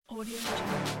Hey,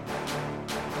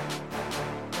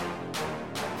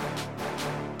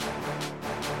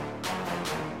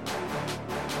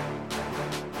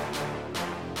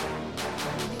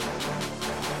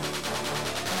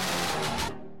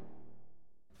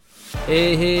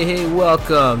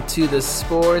 welcome to the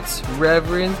Sports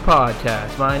Reverends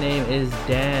Podcast. My name is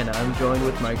Dan. I'm joined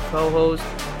with my co-host,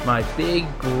 my big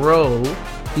bro.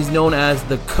 He's known as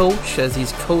the coach, as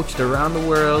he's coached around the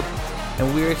world.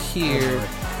 And we're here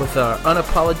with our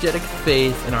unapologetic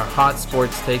faith and our hot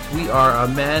sports takes. We are a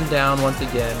man down once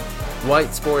again.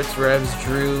 White Sports Revs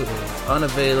Drew is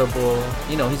unavailable.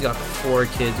 You know, he's got 4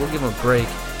 kids. We'll give him a break.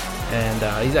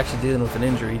 And he's actually dealing with an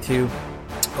injury, too.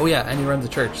 Oh, yeah, and he runs a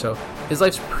church, so his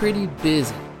life's pretty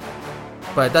busy.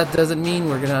 But that doesn't mean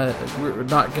we're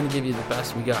not gonna give you the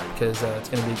best we got, because it's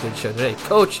gonna be a good show today.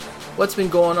 Coach, what's been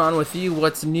going on with you?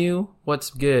 What's new? What's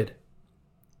good?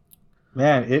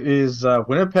 Man, it is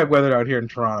Winnipeg weather out here in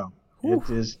Toronto. Ooh. It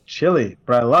is chilly,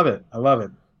 but I love it.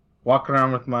 Walking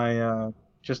around with my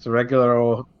just a regular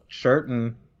old shirt,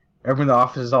 and everyone in the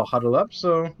office is all huddled up,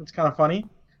 so it's kind of funny.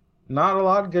 Not a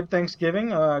lot. Good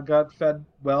Thanksgiving. Got fed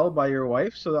well by your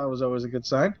wife, so that was always a good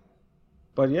sign.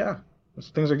 But yeah,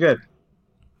 things are good.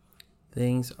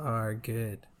 Things are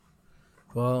good.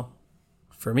 Well,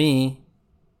 for me,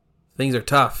 things are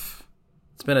tough.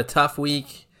 It's been a tough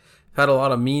week. I've had a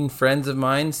lot of mean friends of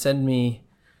mine send me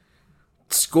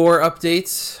score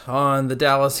updates on the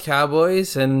Dallas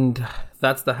Cowboys, and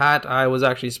that's the hat I was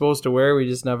actually supposed to wear. We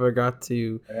just never got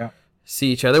to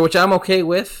see each other, which I'm okay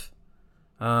with.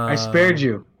 I spared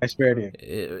you.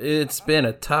 It's been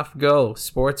a tough go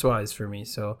sports-wise for me,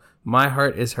 so my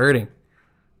heart is hurting.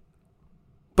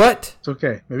 But it's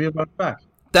okay. Maybe you'll bounce back.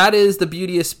 That is the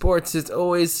beauty of sports. It's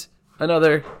always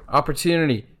another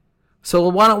opportunity. So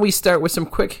why don't we start with some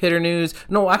quick hitter news?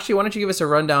 No, actually, why don't you give us a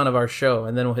rundown of our show,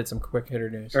 and then we'll hit some quick hitter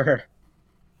news. Sure.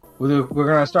 We're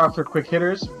going to start off with quick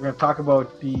hitters. We're going to talk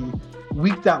about the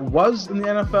week that was in the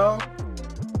NFL.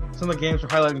 Some of the games we're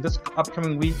highlighting this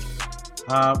upcoming week.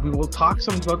 We will talk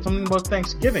something about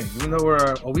Thanksgiving, even though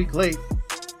we're a week late,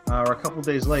 or a couple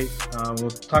days late. We'll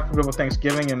talk a bit about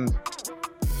Thanksgiving and,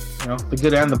 you know, the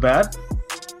good and the bad.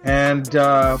 And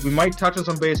we might touch on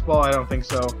some baseball. I don't think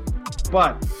so.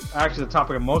 But actually, the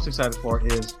topic I'm most excited for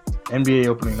is NBA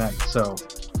opening night. So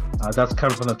that's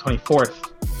coming from the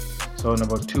 24th. So in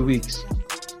about 2 weeks.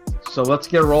 So let's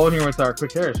get rolling here with our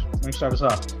quick hitters. Let me start us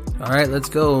off. All right, let's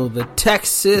go. The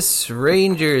Texas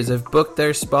Rangers have booked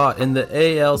their spot in the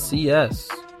ALCS.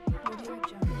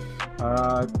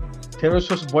 Taylor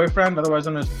Swift's boyfriend, otherwise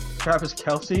known as Travis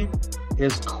Kelce,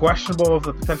 is questionable with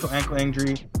a potential ankle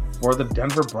injury for the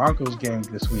Denver Broncos game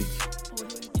this week.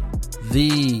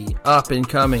 The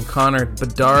up-and-coming Connor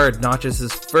Bedard notches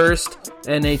his first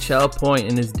NHL point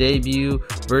in his debut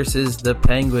versus the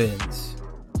Penguins.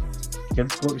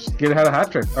 Get had a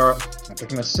hat trick, or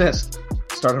an assist.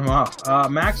 Start him off.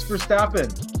 Max Verstappen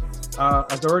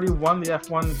has already won the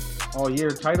F1 all-year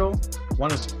title,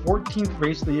 won his 14th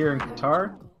race of the year in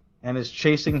Qatar, and is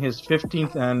chasing his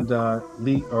 15th and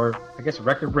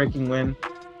record-breaking win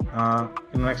in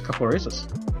the next couple of races.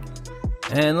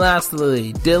 And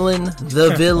lastly, Dylan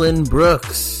the Villain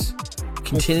Brooks,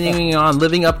 continuing on,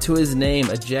 living up to his name,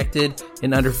 ejected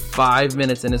in under 5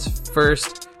 minutes in his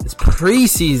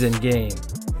preseason game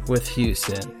with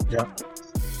Houston. Yep.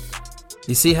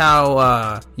 You see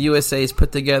how USA is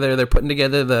put together? They're putting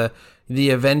together the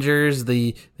Avengers,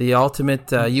 the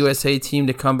ultimate USA team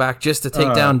to come back just to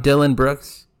take down Dylan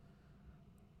Brooks.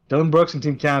 Dylan Brooks and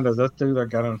Team Canada, that's who they're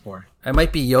gunning for. It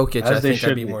might be Jokic. I think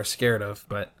I'd be more scared of,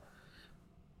 but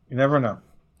you never know.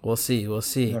 We'll see. You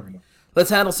never know. Let's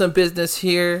handle some business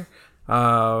here.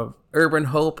 Urban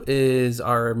Hope is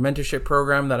our mentorship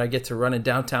program that I get to run in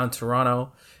downtown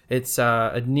Toronto. It's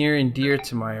near and dear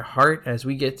to my heart as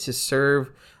we get to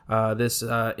serve this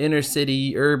inner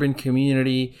city, urban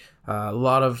community, a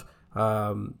lot of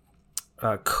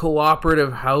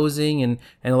cooperative housing and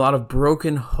a lot of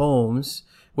broken homes.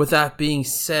 With that being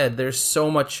said, there's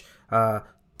so much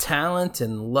talent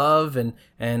and love and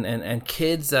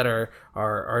kids that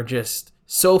are just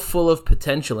so full of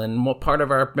potential. And what part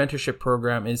of our mentorship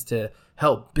program is to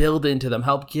help build into them,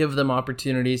 help give them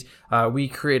opportunities. We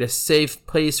create a safe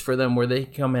place for them where they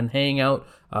come and hang out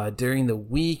during the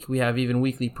week. We have even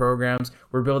weekly programs.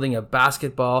 We're building a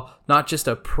basketball, not just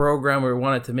a program. We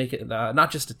wanted to make it not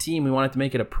just a team. We wanted to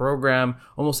make it a program,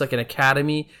 almost like an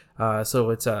academy.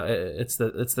 So it's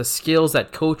the skills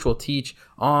that coach will teach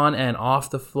on and off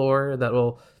the floor that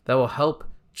will help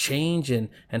change and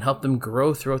help them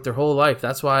grow throughout their whole life.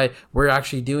 That's why we're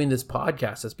actually doing this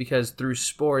podcast. That's because through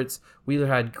sports, we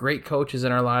had great coaches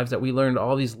in our lives that we learned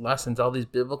all these lessons, all these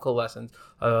biblical lessons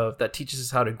that teaches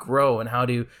us how to grow and how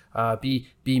to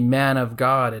be man of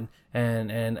God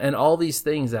and all these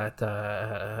things that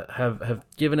have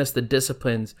given us the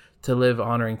disciplines to live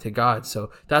honoring to God.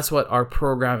 So that's what our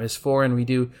program is for, and we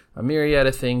do a myriad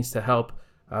of things to help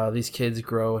these kids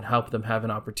grow and help them have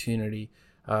an opportunity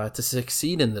to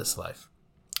succeed in this life.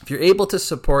 If you're able to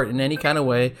support in any kind of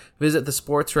way, visit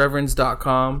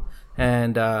thesportsreverends.com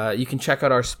and you can check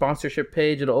out our sponsorship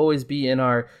page. It'll always be in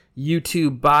our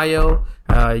YouTube bio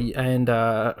and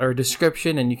our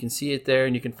description, and you can see it there,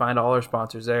 and you can find all our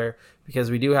sponsors there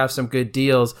because we do have some good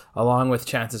deals along with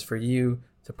chances for you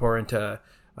to pour into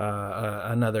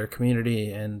another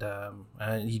community, and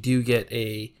you do get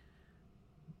a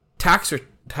tax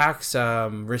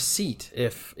receipt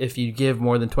if you give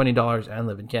more than $20 and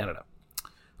live in Canada.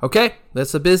 Okay,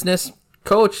 that's the business.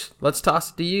 Coach, let's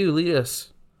toss it to you. Lead us.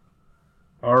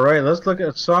 All right, let's look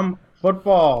at some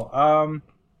football.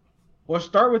 We'll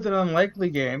start with an unlikely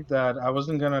game that I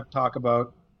wasn't going to talk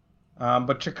about,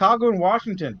 but Chicago and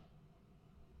Washington.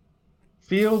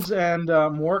 Fields and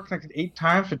Moore connected 8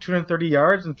 times for 230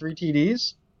 yards and 3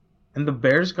 TDs, and the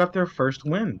Bears got their first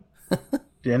win.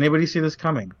 Did anybody see this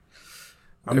coming?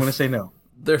 I'm going to say no.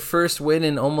 Their first win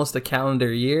in almost a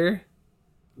calendar year.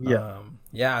 Yeah.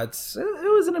 It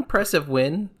was an impressive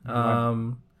win.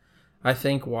 I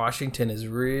think Washington is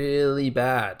really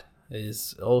bad,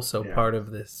 is also part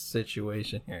of this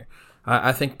situation here.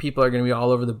 I think people are going to be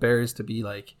all over the Bears to be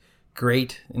like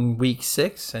great in week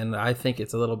 6, and I think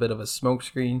it's a little bit of a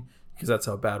smokescreen because that's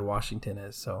how bad Washington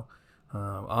is. So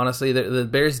honestly, the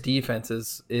Bears defense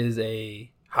is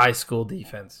a high school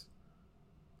defense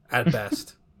at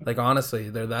best. Like, honestly,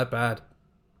 they're that bad.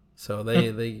 So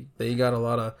they got a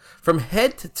lot of, from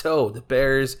head to toe, the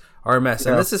Bears are a mess.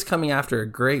 And this is coming after a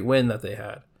great win that they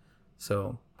had.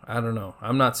 So I don't know.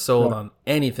 I'm not sold on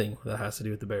anything that has to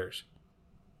do with the Bears.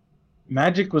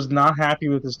 Magic was not happy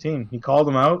with his team. He called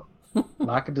them out.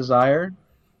 Lack of desire.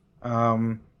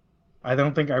 I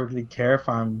don't think I really care if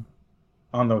I'm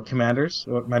on the Commanders,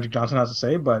 what Magic Johnson has to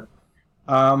say, but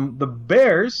the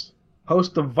Bears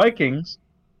host the Vikings,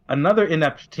 another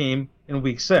inept team, in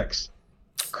week 6.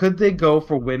 Could they go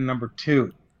for win number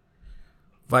 2?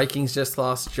 Vikings just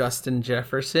lost Justin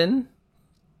Jefferson.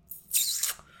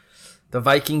 The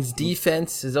Vikings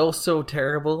defense is also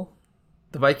terrible.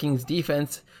 The Vikings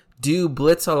defense do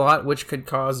blitz a lot, which could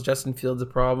cause Justin Fields a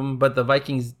problem, but the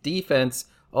Vikings defense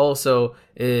also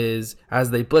is, as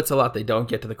they blitz a lot, they don't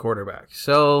get to the quarterback.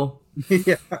 So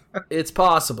it's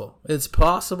possible. It's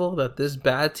possible that this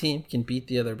bad team can beat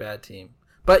the other bad team.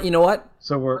 But you know what?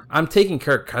 I'm taking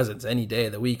Kirk Cousins any day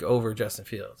of the week over Justin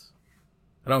Fields.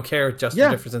 I don't care if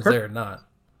Justin Jefferson's there or not.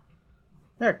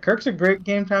 Yeah, Kirk's a great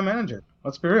game time manager.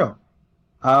 Let's be real.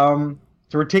 So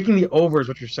we're taking the over is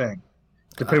what you're saying.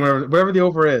 Depending wherever the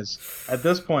over is. At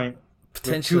this point,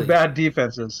 potentially. With 2 bad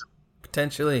defenses.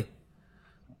 Potentially.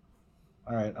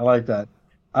 All right, I like that.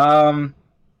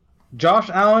 Josh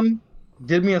Allen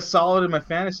did me a solid in my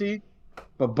fantasy,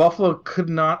 but Buffalo could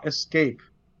not escape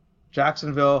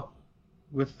Jacksonville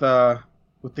with the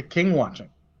king watching.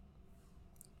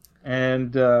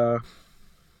 And are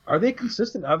they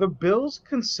consistent? Are the Bills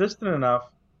consistent enough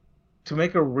to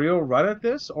make a real run at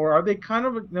this, or are they kind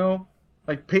of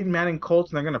like Peyton Manning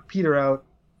Colts and they're going to peter out?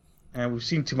 And we've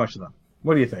seen too much of them.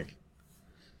 What do you think?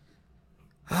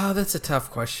 Oh, that's a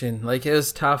tough question. Like, it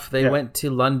was tough. They went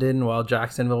to London while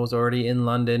Jacksonville was already in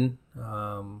London.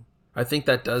 I think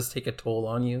that does take a toll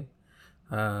on you.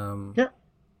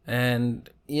 And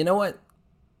you know what?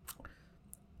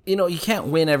 You can't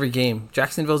win every game.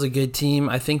 Jacksonville's a good team.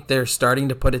 I think they're starting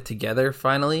to put it together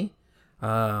finally.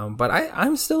 But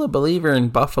I'm still a believer in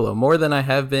Buffalo more than I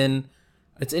have been.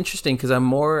 It's interesting because I'm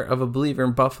more of a believer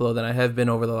in Buffalo than I have been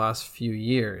over the last few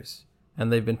years.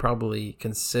 And they've been probably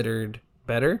considered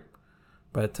better.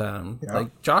 But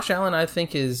like Josh Allen, I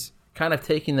think, is kind of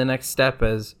taking the next step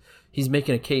as he's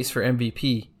making a case for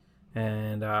MVP.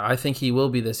 And I think he will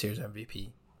be this year's MVP.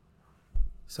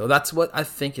 So that's what I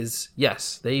think is,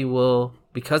 yes, they will,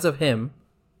 because of him,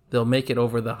 they'll make it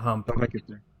over the hump. They'll make it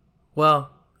there. Well,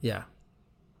 yeah.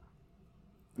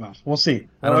 Well, we'll see.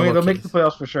 They'll make the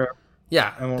playoffs for sure.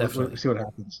 Yeah, and definitely. We'll see what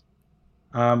happens.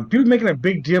 People making a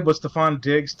big deal about Stephon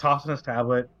Diggs tossing his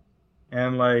tablet,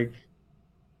 and like,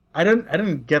 I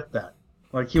didn't get that.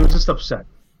 Like, he was just upset.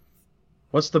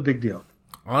 What's the big deal?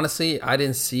 Honestly, I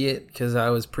didn't see it because I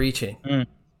was preaching.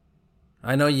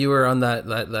 I know you were on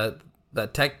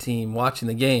that tech team watching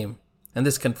the game, and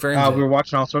this confirms it. We were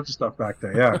watching all sorts of stuff back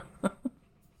there. Yeah.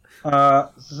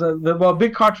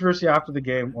 Big controversy after the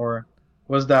game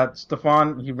was that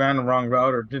Stephon, he ran the wrong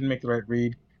route or didn't make the right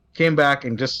read, came back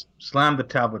and just slammed the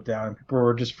tablet down. And people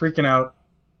were just freaking out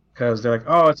because they're like,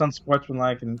 oh, it's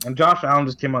unsportsmanlike. And Josh Allen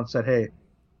just came out and said, hey,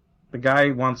 the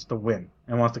guy wants to win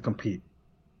and wants to compete.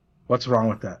 What's wrong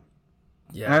with that?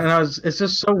 Yeah. And it's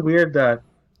just so weird that,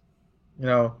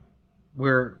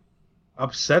 we're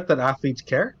upset that athletes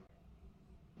care,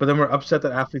 but then we're upset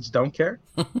that athletes don't care.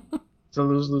 It's a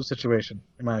lose-lose situation,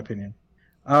 in my opinion.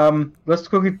 Let's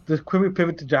quickly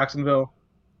pivot to Jacksonville.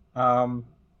 Like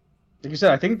you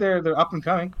said, I think they're up and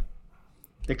coming.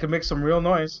 They could make some real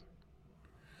noise.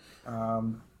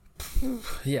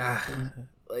 Yeah,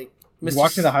 like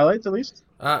watching the highlights at least.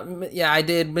 Yeah, I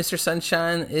did. Mr.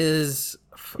 Sunshine is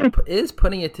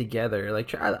putting it together.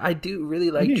 Like I do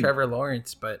really like Trevor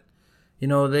Lawrence, but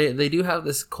they do have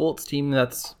this Colts team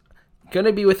that's going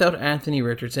to be without Anthony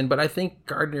Richardson, but I think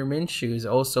Gardner Minshew is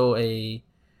also a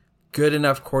good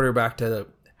enough quarterback to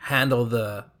handle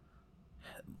the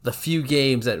few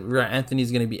games that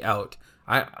Anthony's going to be out.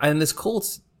 And this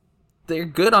Colts, they're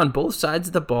good on both sides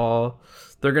of the ball.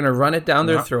 They're going to run it down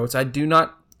their throats. I do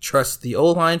not trust the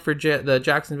O-line for the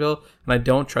Jacksonville, and I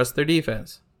don't trust their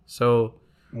defense. So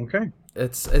okay,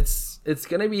 it's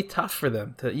going to be tough for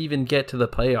them to even get to the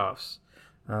playoffs.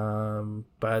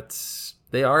 But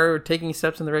they are taking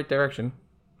steps in the right direction.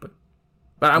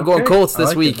 But I'm going Colts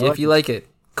this week. If you like it,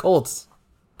 Colts,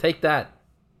 take that.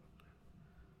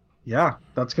 Yeah,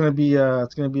 that's gonna be a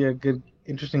good,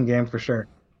 interesting game for sure.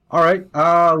 All right,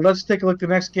 let's take a look at the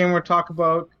next game we're talking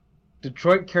about.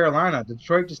 Detroit, Carolina.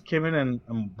 Detroit just came in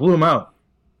and blew them out.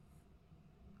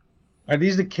 Are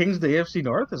these the Kings of the AFC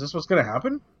North? Is this what's going to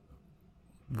happen?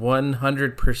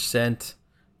 100%.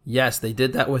 Yes, they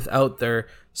did that without their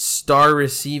star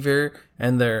receiver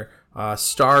and their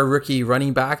star rookie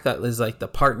running back that is like the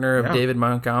partner of David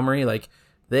Montgomery. Like,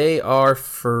 they are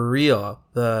for real.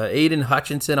 The Aiden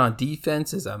Hutchinson on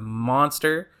defense is a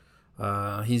monster.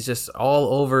 He's just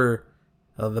all over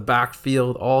the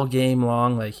backfield all game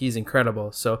long. Like, he's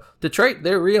incredible. So Detroit,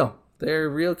 they're real. They're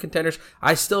real contenders.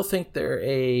 I still think they're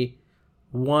a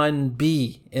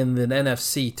 1B in the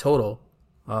NFC total.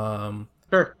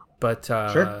 Sure. But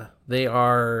they're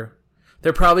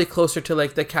probably closer to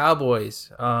like the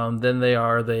Cowboys than they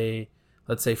are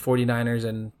let's say 49ers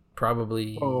and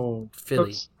probably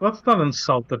Philly. Let's not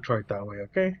insult Detroit that way,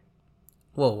 okay?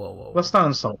 Whoa. Let's not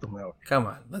insult them that way. Come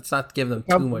on. Let's not give them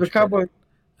too much credit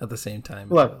at the same time.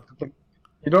 Look,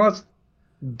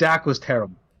 Dak was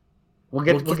terrible. We'll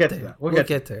get to that. We'll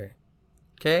get there.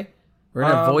 Okay? We're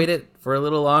going to avoid it for a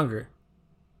little longer.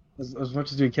 As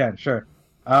much as we can, sure.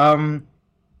 I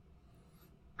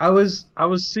was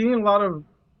seeing a lot of,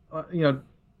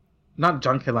 not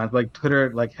junk headlines, but like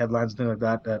Twitter headlines and things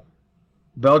like that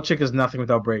Belichick is nothing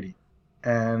without Brady.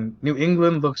 And New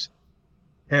England looks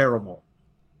terrible.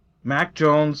 Mac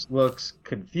Jones looks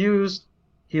confused.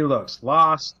 He looks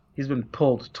lost. He's been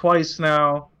pulled twice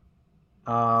now,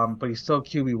 but he's still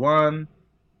QB1.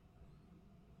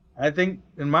 I think,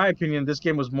 in my opinion, this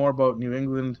game was more about New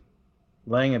England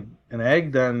laying an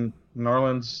egg than New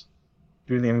Orleans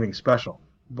doing anything special.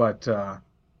 But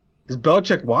is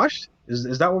Belichick washed?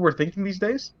 Is that what we're thinking these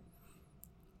days?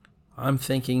 I'm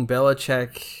thinking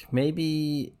Belichick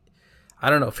maybe... I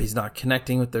don't know if he's not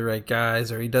connecting with the right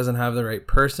guys or he doesn't have the right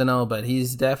personnel, but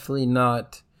he's definitely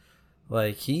not...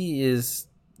 Like, he is...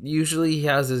 Usually he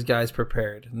has his guys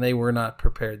prepared, and they were not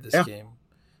prepared this game.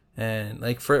 And,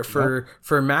 like,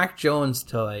 for Mac Jones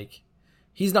to, like...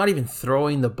 He's not even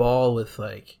throwing the ball with,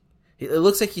 like... It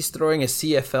looks like he's throwing a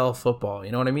CFL football.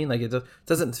 You know what I mean? Like, it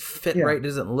doesn't fit right. It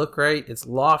doesn't look right. It's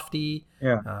lofty.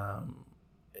 Yeah.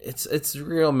 It's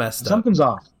real messed up. Something's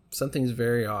off. Something's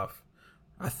very off.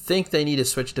 I think they need to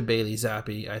switch to Bailey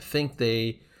Zappi. I think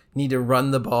they need to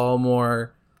run the ball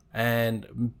more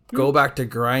and go back to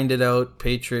grind it out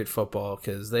Patriot football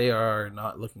because they are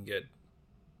not looking good.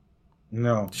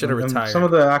 No. Should have retired. Some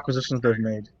of the acquisitions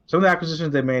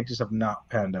they've made just have not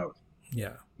panned out.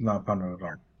 Yeah. Not panned out at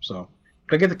all. So,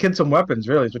 gotta get the kids some weapons,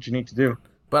 really, is what you need to do.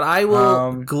 But I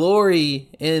will glory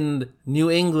in New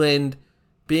England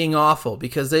being awful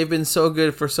because they've been so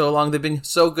good for so long. They've been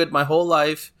so good my whole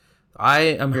life. I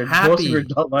am happy. Most of your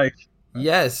adult life.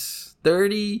 Yes,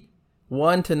 31-0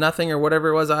 or whatever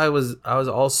it was. I was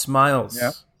all smiles.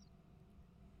 Yeah.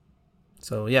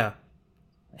 So yeah,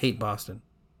 hate Boston.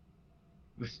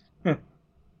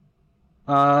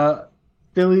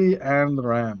 Philly and the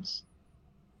Rams.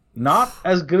 Not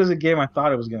as good as a game I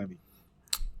thought it was going to be.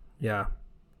 Yeah.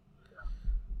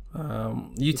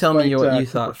 You tell me what you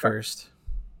thought first.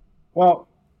 Well,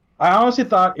 I honestly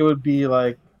thought it would be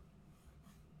like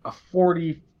a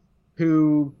 40-14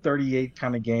 32-38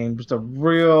 kind of game. Just a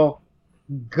real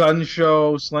gun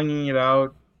show, slinging it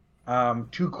out.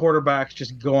 Two quarterbacks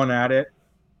just going at it,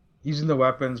 using the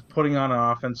weapons, putting on an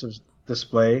offensive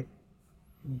display.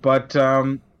 But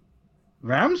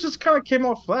Rams just kind of came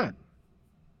out flat,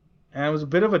 and it was a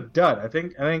bit of a dud. I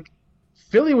think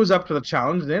Philly was up to the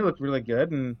challenge. They looked really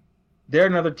good, and they're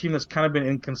another team that's kind of been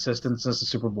inconsistent since the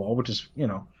Super Bowl, which is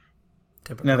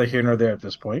Typical. neither here nor there at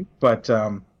this point. But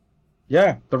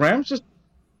yeah, the Rams just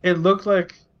it looked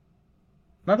like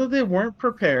not that they weren't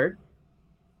prepared,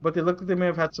 but they looked like they may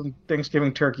have had some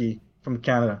Thanksgiving turkey from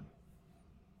Canada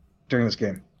during this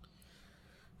game.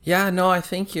 Yeah, no, I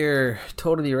think you're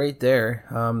totally right there.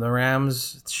 The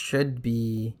Rams should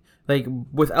be like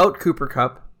without Cooper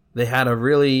Kupp, they had a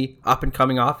really up and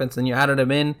coming offense, and you added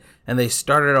them in, and they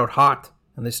started out hot,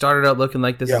 and they started out looking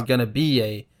like this is going to be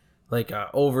a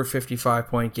over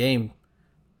 55-point game.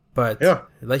 But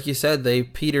like you said, they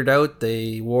petered out,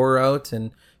 they wore out,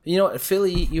 and you know what,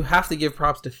 Philly, you have to give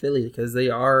props to Philly because they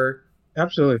are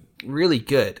absolutely really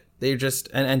good. They're just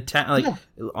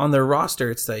on their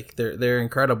roster, it's like they're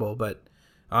incredible, but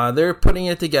they're putting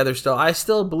it together still. I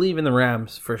still believe in the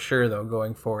Rams for sure, though,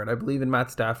 going forward. I believe in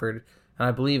Matt Stafford, and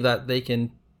I believe that they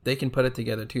can put it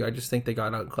together too. I just think they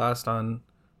got outclassed on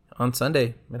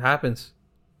Sunday. It happens.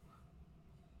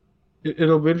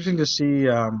 It'll be interesting to see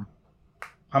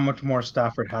how much more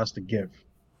Stafford has to give.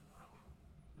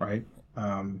 Right,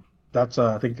 that's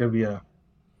I think going to be a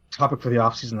topic for the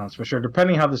offseason, that's for sure,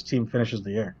 depending how this team finishes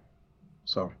the year.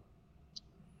 So,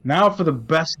 now for the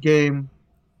best game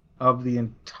of the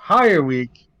entire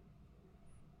week.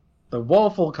 The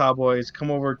woeful Cowboys come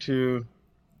over to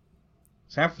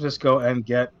San Francisco and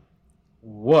get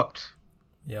whooped.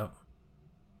 Yep.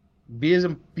 Be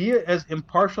as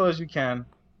impartial as you can.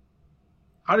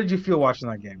 How did you feel watching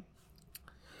that game?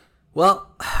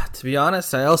 Well, to be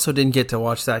honest, I also didn't get to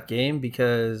watch that game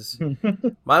because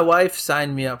my wife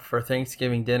signed me up for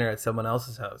Thanksgiving dinner at someone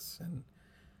else's house.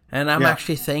 And I'm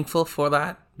actually thankful for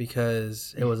that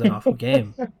because it was an awful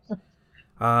game.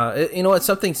 It's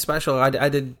something special. I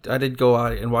did go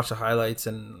out and watch the highlights,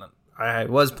 and I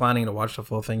was planning to watch the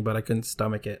full thing, but I couldn't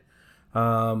stomach it.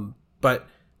 But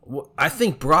I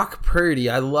think Brock Purdy,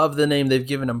 I love the name they've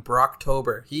given him,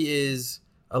 Brocktober. He is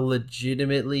a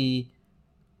legitimately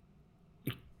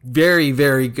very,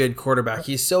 very good quarterback.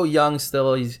 He's so young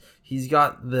still. He's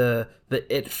got the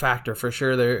it factor for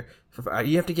sure. There,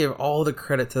 you have to give all the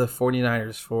credit to the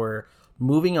 49ers for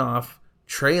moving off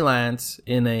Trey Lance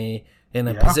in a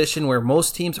position where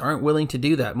most teams aren't willing to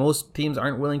do that. Most teams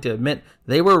aren't willing to admit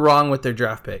they were wrong with their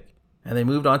draft pick, and they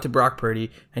moved on to Brock Purdy,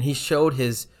 and he showed he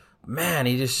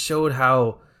just showed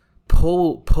how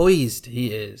poised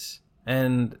he is,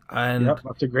 and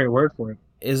that's a great word for it.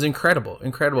 Is incredible.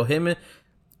 Him.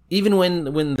 Even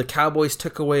when the Cowboys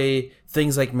took away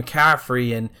things like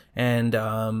McCaffrey and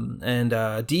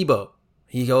Debo,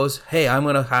 he goes, "Hey, I'm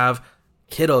gonna have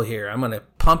Kittle here. I'm gonna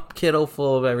pump Kittle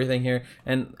full of everything here,"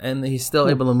 and he's still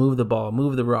able to move the ball,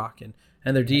 move the rock,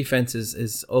 and their defense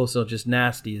is also just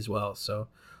nasty as well. So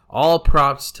all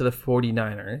props to the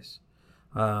 49ers.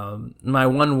 My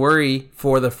one worry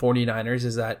for the 49ers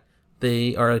is that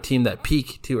they are a team that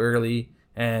peak too early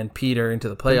and peter into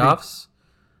the playoffs.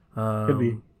 Could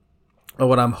be. But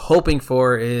what I'm hoping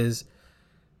for is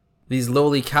these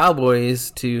lowly Cowboys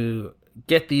to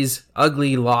get these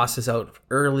ugly losses out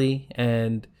early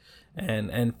and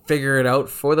figure it out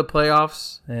for the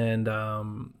playoffs. And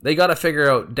they got to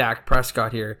figure out Dak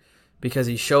Prescott here because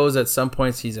he shows at some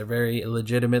points he's a very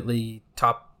legitimately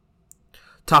top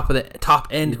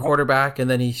end quarterback,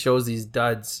 and then he shows these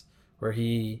duds where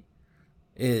he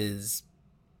is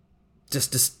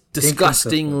just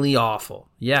disgustingly awful.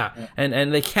 Yeah.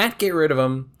 And they can't get rid of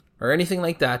him or anything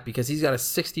like that because he's got a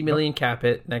 $60 million cap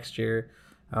hit next year.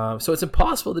 So it's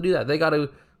impossible to do that. They got to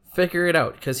figure it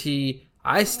out because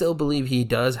I still believe he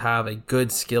does have a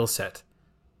good skill set.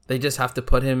 They just have to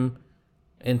put him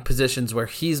in positions where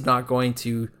he's not going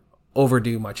to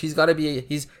overdo much. He's got to be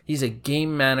he's a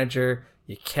game manager.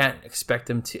 You can't expect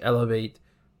him to elevate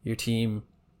your team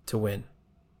to win.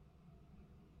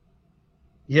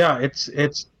 Yeah,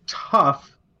 it's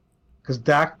tough because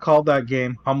Dak called that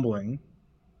game humbling,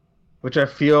 which I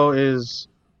feel is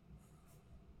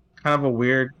kind of a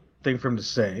weird thing for him to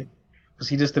say because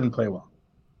he just didn't play well.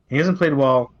 He hasn't played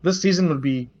well. This season would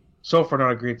be so far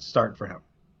not a great start for him.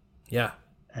 Yeah.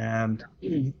 And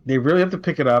they really have to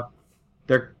pick it up.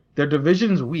 Their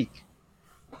division's weak.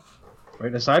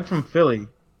 Right? Aside from Philly,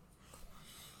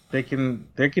 they can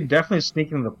definitely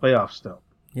sneak into the playoffs still.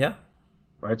 Yeah.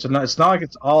 Right? So it's not like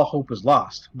it's all hope is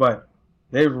lost, but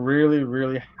they really,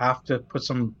 really have to put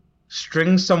some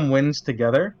string some wins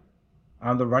together.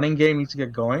 The running game needs to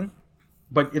get going,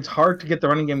 but it's hard to get the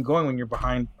running game going when you're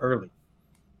behind early.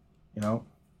 You know,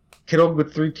 Kittle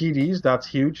with 3 TDs, that's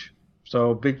huge.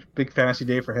 So big fantasy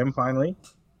day for him finally.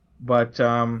 But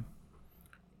I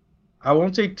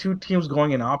won't say two teams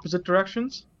going in opposite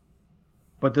directions,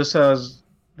 but this has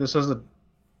the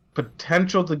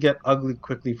potential to get ugly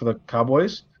quickly for the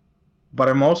Cowboys. But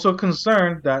I'm also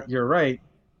concerned that you're right.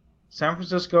 San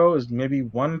Francisco is maybe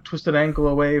one twisted ankle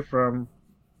away from,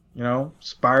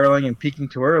 spiraling and peaking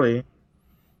too early,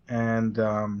 and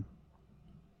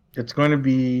it's going to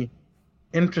be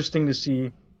interesting to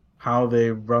see how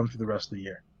they run through the rest of the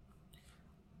year.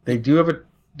 They do have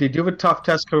a tough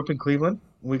test coming up in Cleveland,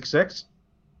 week 6.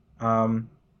 Not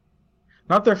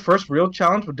their first real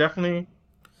challenge, but definitely.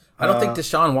 I don't think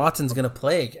Deshaun Watson's going to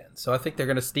play again, so I think they're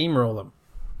going to steamroll him.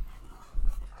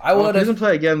 If he doesn't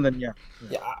play again, then yeah.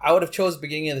 I would have chose the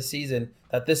beginning of the season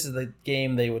that this is the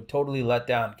game they would totally let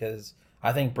down because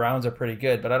I think Browns are pretty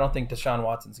good, but I don't think Deshaun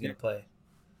Watson's going to play.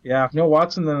 Yeah, if no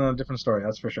Watson, then a different story.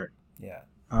 That's for sure. Yeah.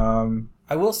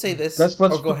 I will say this. Let's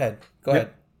go ahead. Go ahead.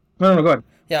 No, go ahead.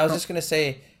 Yeah, I was just going to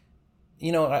say,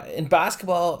 in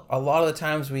basketball, a lot of the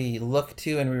times we look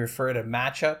to and we refer to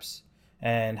matchups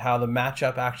and how the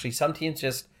matchup actually, some teams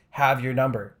just have your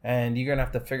number, and you're going to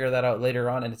have to figure that out later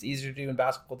on, and it's easier to do in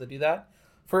basketball to do that.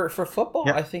 For football,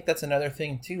 I think that's another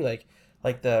thing too.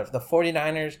 Like the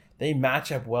 49ers, they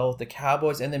match up well with the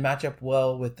Cowboys, and they match up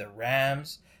well with the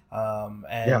Rams,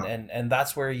 and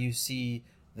that's where you see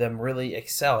them really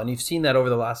excel, and you've seen that over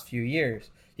the last few years.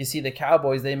 You see the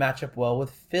Cowboys, they match up well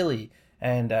with Philly,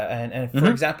 and for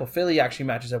example, Philly actually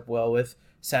matches up well with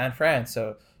San Fran.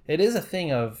 So it is a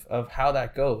thing of how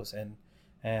that goes, and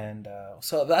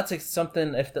so that's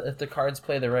something. If the cards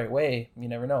play the right way, you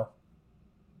never know.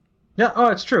 Yeah. Oh,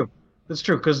 it's true. It's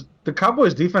true because the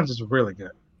Cowboys' defense is really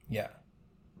good. Yeah.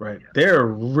 Right. They're a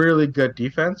really good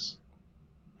defense,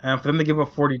 and for them to give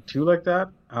up 42 like that,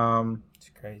 it's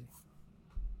crazy.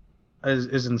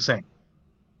 Is insane.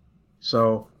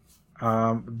 So,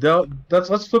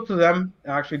 let's flip to them.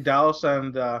 Actually, Dallas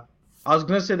and I was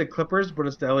gonna say the Clippers, but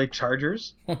it's the LA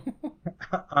Chargers.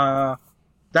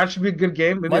 That should be a good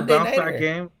game. Maybe Monday a bounce nighter. back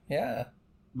game. Yeah.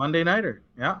 Monday nighter.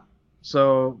 Yeah.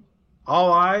 So,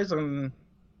 all eyes on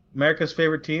America's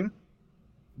favorite team.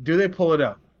 Do they pull it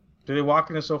out? Do they walk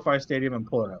into SoFi Stadium and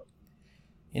pull it out?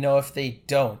 If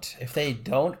they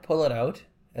don't pull it out,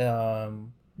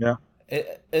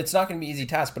 it's not going to be an easy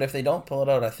task. But if they don't pull it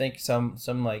out, I think some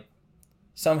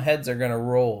heads are going to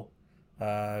roll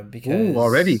because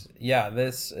already. Yeah,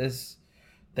 this is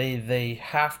they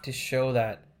have to show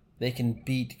that they can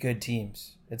beat good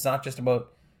teams. It's not just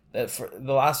about that. For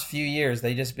the last few years,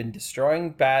 they've just been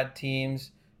destroying bad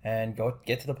teams and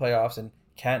get to the playoffs and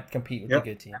can't compete with the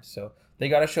good teams. So they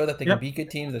got to show that they can beat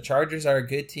good teams. The Chargers are a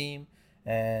good team,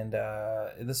 and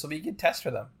this will be a good test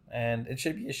for them. And it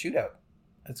should be a shootout.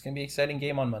 It's going to be an exciting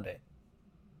game on Monday.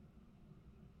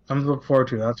 Something to look forward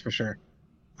to, that's for sure.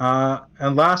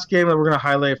 And last game that we're going to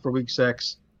highlight for Week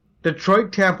 6,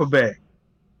 Detroit, Tampa Bay.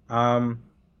 Tampa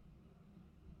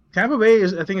Bay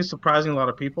I think is surprising a lot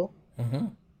of people. Mm-hmm.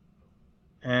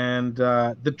 And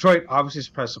Detroit obviously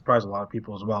surprised a lot of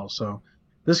people as well. So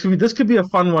this could be a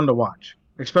fun one to watch,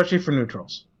 especially for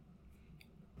neutrals.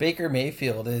 Baker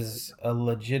Mayfield is a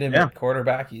legitimate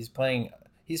quarterback. He's playing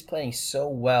so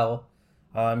well.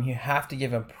 You have to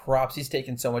give him props. He's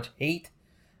taken so much hate,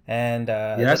 and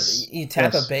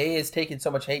Tampa Bay is taking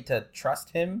so much hate to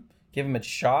trust him, give him a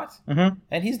shot,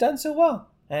 and he's done so well.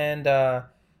 And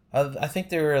I think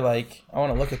they were I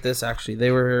want to look at this actually.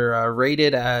 They were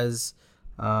rated as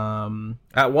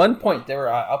at one point they were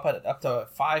up to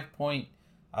 5-point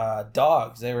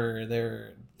dogs. They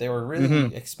were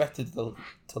really expected to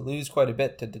lose quite a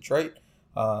bit to Detroit.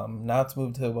 Now it's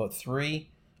moved to about 3.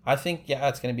 I think,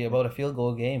 it's going to be about a field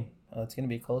goal game. It's going to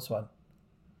be a close one.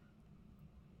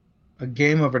 A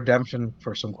game of redemption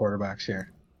for some quarterbacks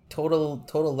here. Total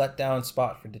letdown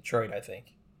spot for Detroit, I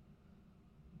think.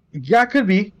 Yeah, could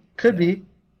be. Could be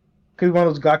one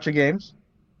of those gotcha games.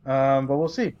 But we'll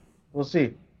see.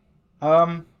 Cool.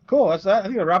 That's that. I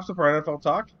think it wraps up our NFL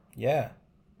talk. Yeah.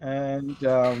 And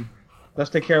let's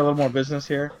take care of a little more business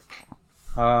here.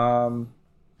 For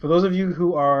those of you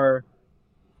who are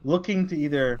looking to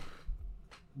either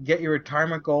get your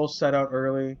retirement goals set out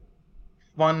early,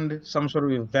 fund some sort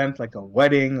of event like a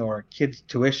wedding or a kid's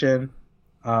tuition,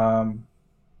 or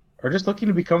just looking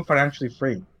to become financially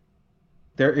free,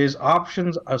 there is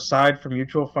options aside from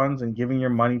mutual funds and giving your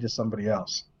money to somebody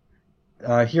else.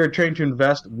 Here at Train to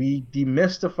Invest, we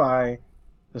demystify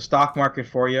the stock market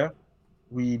for you.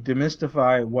 We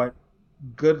demystify what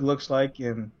good looks like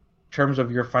in terms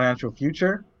of your financial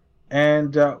future,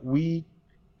 and we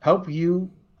help you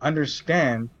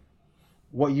understand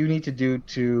what you need to do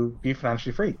to be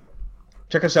financially free.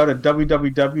 Check us out at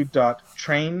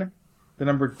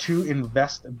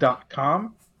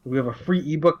www.train2invest.com. We have a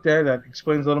free ebook there that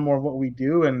explains a little more of what we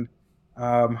do, and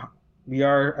um, we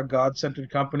are a God-centered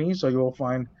company, so you'll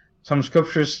find some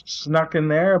scriptures snuck in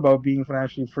there about being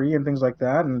financially free and things like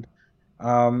that. And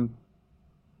um,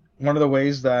 one of the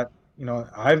ways that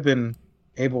I've been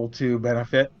able to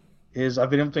benefit is I've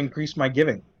been able to increase my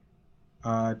giving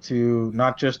to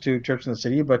not just to Church in the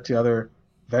City, but to other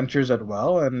ventures as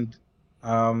well. And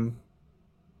um,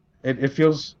 it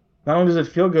feels, not only does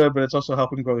it feel good, but it's also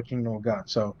helping grow the kingdom of God.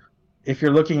 So if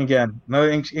you're looking again, another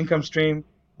income stream,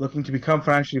 looking to become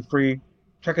financially free,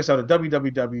 check us out at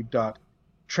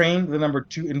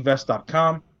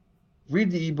www.train2invest.com.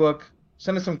 Read the ebook,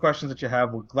 send us some questions that you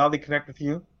have. We'll gladly connect with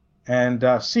you and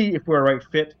see if we're a right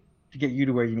fit to get you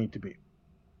to where you need to be.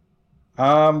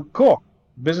 Cool.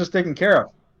 Business taken care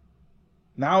of.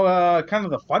 Now, kind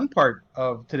of the fun part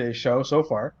of today's show so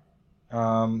far.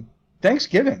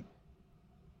 Thanksgiving.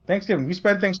 Thanksgiving. We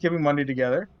spent Thanksgiving Monday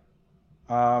together.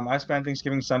 I spent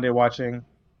Thanksgiving Sunday watching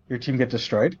your team get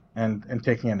destroyed and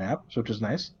taking a nap, which was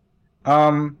nice.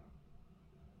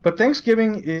 But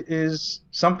Thanksgiving is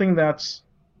something that's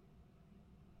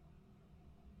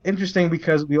interesting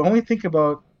because we only think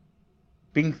about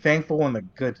being thankful in the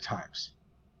good times.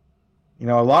 A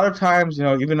lot of times,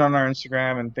 even on our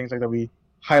Instagram and things like that, we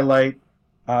highlight,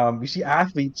 we see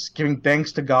athletes giving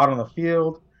thanks to God on the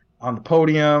field, on the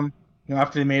podium,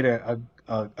 after they made an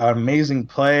amazing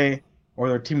play or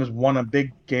their team has won a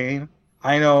big game.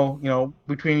 I know,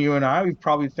 between you and I, we've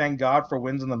probably thanked God for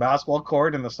wins on the basketball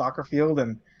court and the soccer field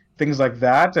and things like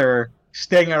that, or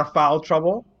staying out of foul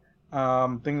trouble,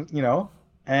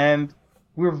 and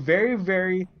we're very,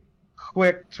 very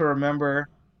quick to remember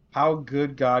how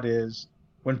good God is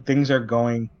when things are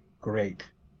going great,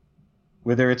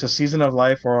 whether it's a season of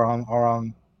life or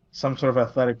on some sort of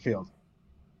athletic field.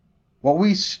 What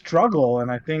we struggle,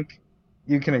 and I think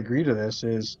you can agree to this,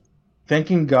 is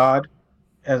thanking God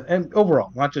and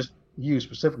overall, not just you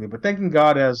specifically, but thanking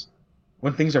God as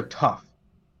when things are tough.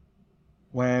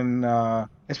 When,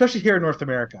 especially here in North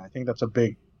America, I think that's a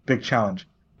big, big challenge.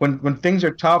 When things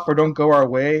are tough or don't go our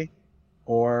way,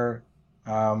 or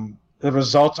the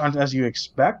results aren't as you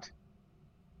expect,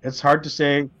 it's hard to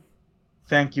say,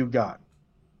 thank you, God.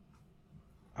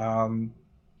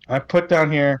 I put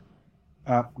down here,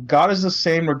 God is the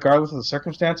same regardless of the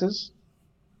circumstances.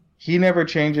 He never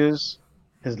changes.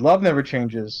 His love never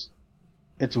changes.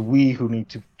 It's we who need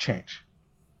to change.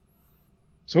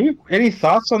 So any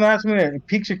thoughts on that? Something that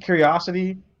piques your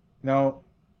curiosity?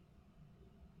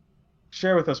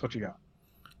 Share with us what you got.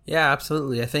 Yeah,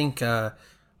 absolutely. I think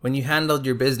when you handled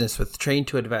your business with Train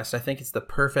to Invest, I think it's the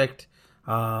perfect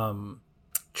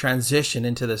transition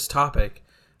into this topic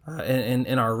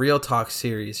in our Real Talk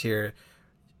series here.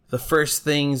 The first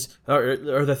things,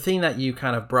 or the thing that you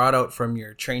kind of brought out from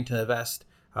your Train to Invest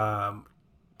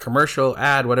commercial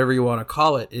ad, whatever you want to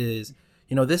call it, is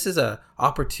this is a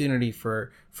opportunity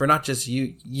for not just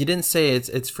you. You didn't say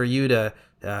it's for you to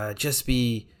just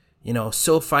be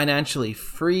so financially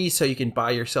free so you can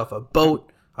buy yourself a boat,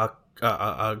 a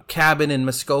cabin in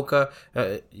Muskoka.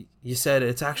 You said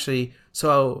it's actually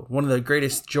so one of the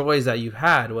greatest joys that you've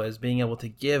had was being able to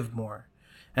give more.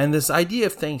 And this idea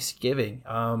of Thanksgiving,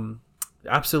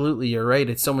 absolutely, you're right.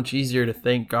 It's so much easier to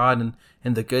thank God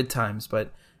in the good times,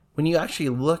 but when you actually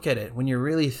look at it, when you're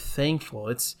really thankful,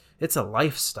 it's a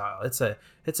lifestyle. It's a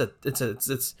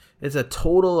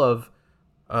total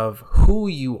of who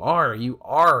you are. You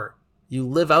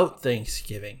live out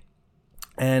Thanksgiving,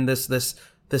 and this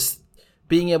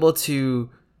being able to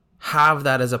have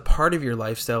that as a part of your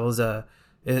lifestyle is the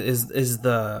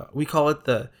we call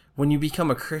it when you become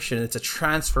a Christian, it's a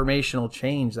transformational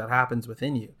change that happens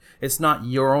within you. It's not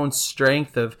your own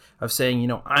strength of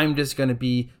saying, I'm just going to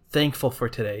be thankful for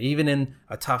today, even in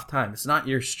a tough time. It's not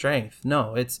your strength.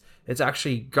 No, it's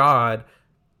actually God,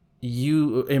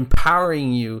 you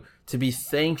empowering you to be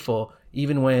thankful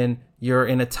even when you're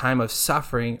in a time of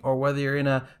suffering, or whether you're in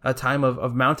a time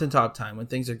of mountaintop time when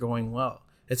things are going well.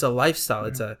 It's a lifestyle.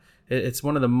 Mm-hmm. It's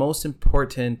one of the most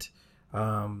important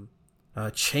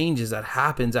changes that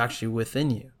happens actually within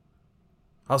you.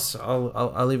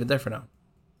 I'll leave it there for now.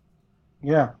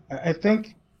 Yeah, I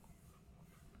think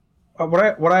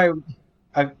what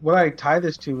I tie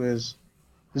this to is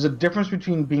there's a difference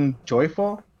between being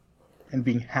joyful and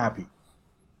being happy.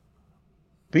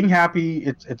 Being happy,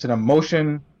 it's an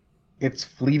emotion, it's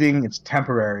fleeting, it's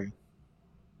temporary.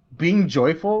 Being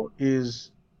joyful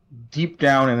is deep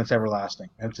down and it's everlasting.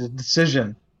 And it's a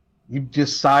decision. You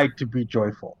decide to be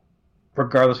joyful,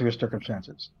 regardless of your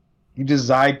circumstances. You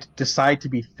decide to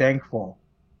be thankful,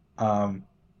 um,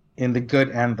 in the good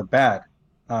and the bad.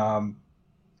 Um,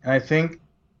 and I think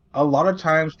a lot of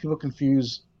times people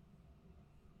confuse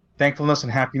thankfulness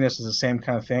and happiness as the same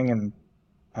kind of thing. And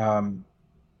um,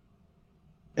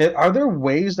 are there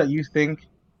ways that you think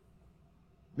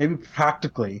maybe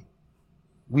practically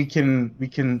we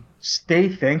can stay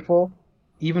thankful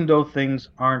even though things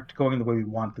aren't going the way we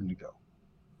want them to go?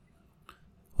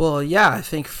 Well, yeah, I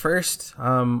think first,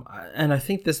 and I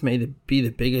think this may be the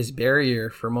biggest barrier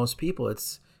for most people.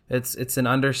 It's an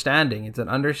understanding. It's an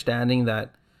understanding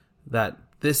that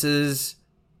this is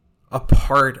a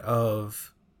part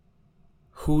of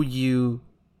who you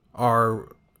are.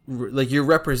 Like you're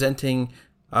representing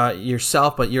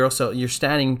yourself, but you're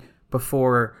standing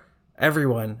before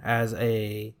everyone as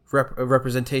a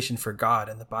representation for God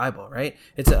in the Bible, right?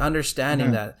 It's an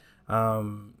understanding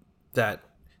Mm-hmm. that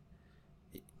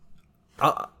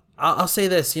I'll say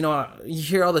this, you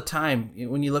hear all the time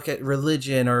when you look at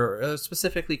religion or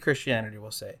specifically Christianity, we'll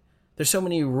say. There's so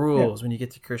many Yeah. rules when you get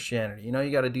to Christianity.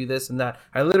 You got to do this and that.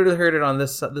 I literally heard it on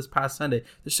this past Sunday.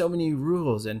 There's so many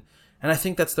rules, and I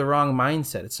think that's the wrong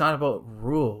mindset. It's not about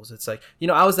rules. It's like,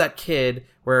 I was that kid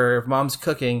where if mom's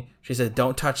cooking, she said,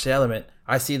 "Don't touch the element."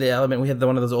 I see the element. We had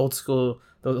one of those old school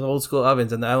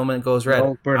ovens, and the element goes red.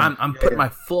 Oh, burning. I'm Yeah, putting yeah. my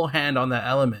full hand on that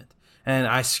element, and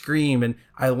I scream, and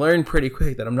I learned pretty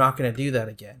quick that I'm not going to do that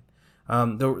again.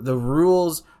 The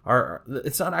rules are.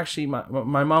 It's not actually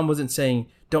my mom wasn't saying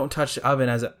don't touch the oven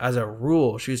as a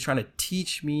rule. She was trying to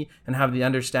teach me and have the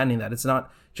understanding that it's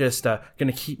not just going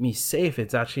to keep me safe.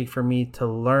 It's actually for me to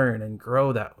learn and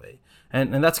grow that way.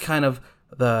 And that's kind of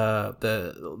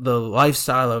the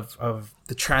lifestyle of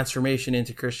the transformation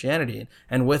into Christianity.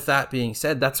 And with that being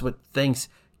said, that's what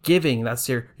Thanksgiving, that's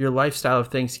your lifestyle of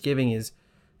Thanksgiving is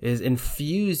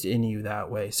infused in you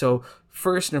that way. So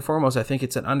first and foremost, I think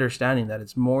it's an understanding that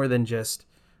it's more than just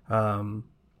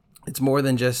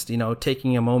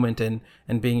taking a moment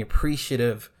and being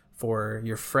appreciative for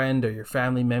your friend or your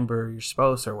family member, or your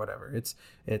spouse or whatever.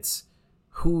 It's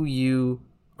who you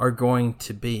are going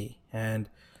to be. And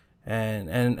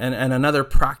another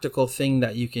practical thing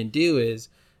that you can do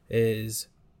is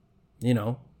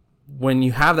when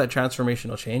you have that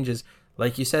transformational change, is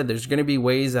like you said, there's going to be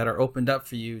ways that are opened up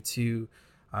for you to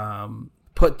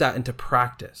put that into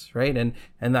practice, right? And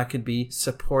that could be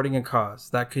supporting a cause.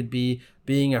 That could be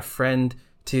being a friend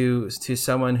to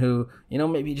someone who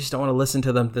maybe you just don't want to listen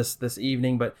to them this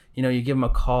evening, but you give them a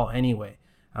call anyway.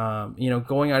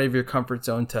 Going out of your comfort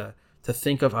zone to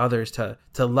think of others, to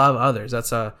love others. That's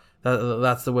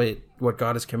the way what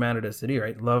God has commanded us to do,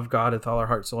 right? Love God with all our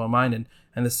heart, soul, and mind,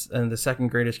 and the second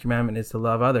greatest commandment is to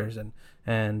love others,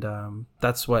 and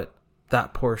that's what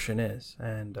that portion is.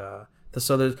 And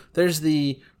so there's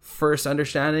the first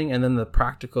understanding, and then the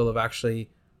practical of actually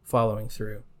following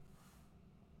through.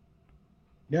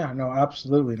 Yeah, no,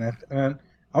 absolutely. And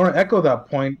I want to echo that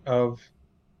point of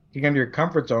getting into your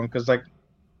comfort zone because, like,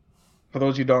 for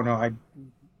those who don't know, I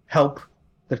help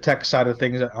the tech side of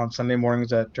things on Sunday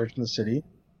mornings at church in the city.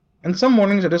 And some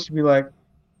mornings I just be like,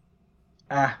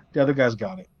 the other guy's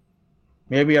got it.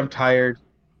 Maybe I'm tired.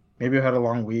 Maybe I had a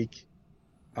long week.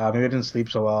 Maybe I didn't sleep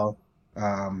so well.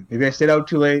 Maybe I stayed out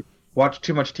too late, watched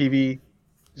too much TV.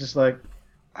 Just like,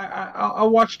 I'll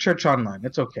watch church online.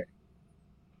 It's okay.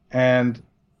 And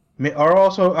or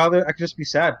also either I could just be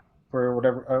sad for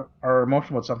whatever, or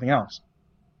emotional about something else.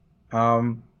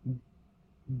 Um,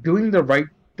 Doing the right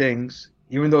things,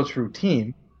 even though it's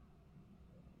routine,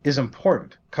 is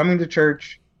important. Coming to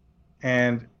church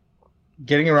and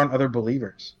getting around other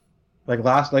believers. Like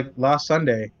last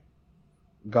Sunday,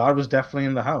 God was definitely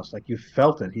in the house. Like you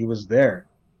felt it. He was there.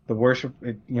 The worship,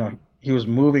 he was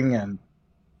moving and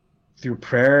through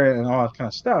prayer and all that kind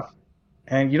of stuff.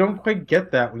 And you don't quite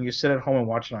get that when you sit at home and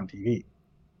watch it on TV.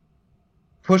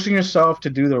 Pushing yourself to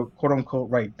do the quote unquote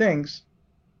right things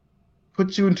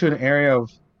puts you into an area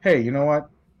of, hey, you know what?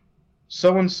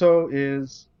 So and so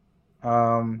is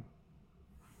um,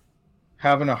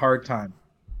 having a hard time,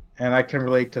 and I can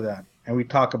relate to that. And we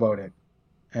talk about it,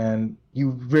 and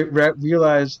you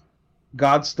realize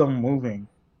God's still moving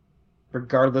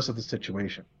regardless of the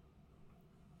situation.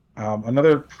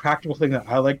 Another practical thing that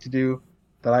I like to do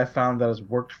that I found that has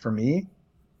worked for me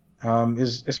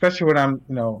is especially when I'm,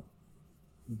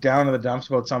 down in the dumps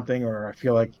about something or I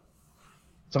feel like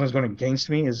something's going against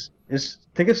me is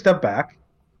take a step back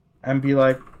and be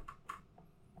like,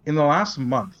 in the last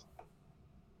month,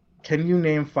 can you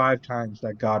name 5 times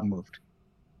that God moved?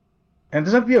 And it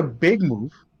doesn't have to be a big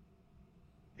move.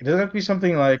 It doesn't have to be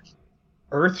something like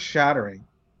earth shattering,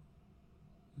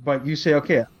 but you say,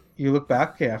 okay, you look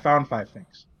back, okay, I found 5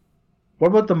 things. What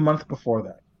about the month before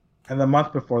that? And the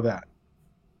month before that?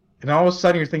 And all of a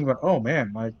sudden you're thinking about, oh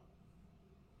man, like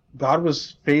God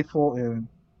was faithful in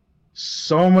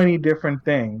so many different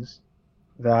things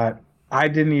that I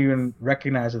didn't even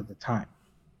recognize at the time.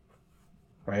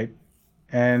 Right?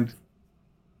 And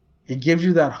it gives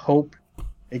you that hope.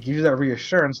 It gives you that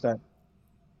reassurance that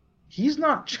he's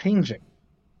not changing.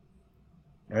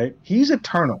 Right? He's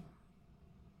eternal.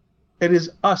 It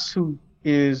is us who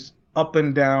is up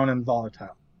and down and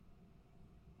volatile.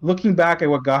 Looking back at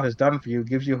what God has done for you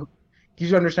gives you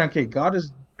understand, okay, God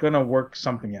is gonna work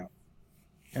something out.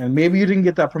 And maybe you didn't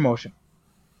get that promotion.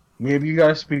 Maybe you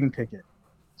got a speeding ticket.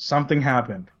 Something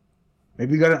happened.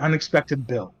 Maybe you got an unexpected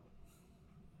bill.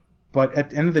 But at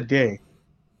the end of the day,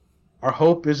 our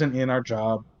hope isn't in our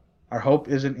job. Our hope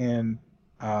isn't in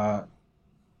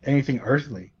anything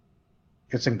earthly.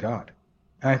 It's in God.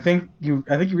 And I think you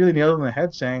really nailed it on the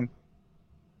head saying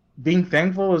being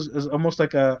thankful is almost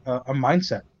like a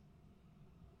mindset.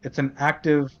 It's an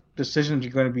active decision.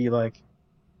 You're going to be like,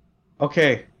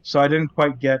 okay, so I didn't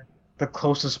quite get the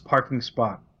closest parking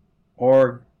spot,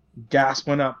 or gas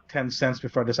went up 10 cents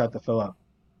before I decided to fill up.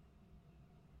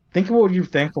 Think about what you're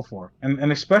thankful for.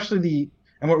 And especially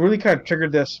and what really kind of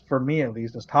triggered this, for me at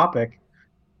least, this topic,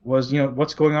 was,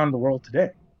 what's going on in the world today.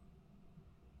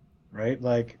 Right?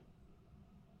 Like,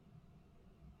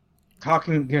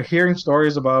 hearing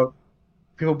stories about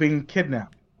people being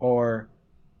kidnapped or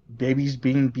babies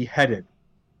being beheaded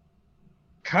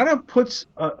kind of puts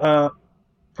a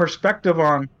perspective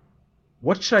on,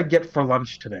 what should I get for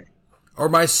lunch today? Or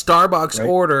my Starbucks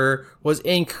order was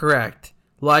incorrect.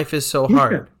 Life is so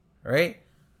hard, right?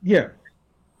 Yeah.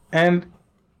 And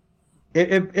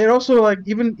it also, like,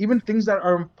 even things that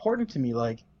are important to me,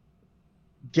 like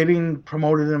getting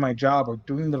promoted in my job or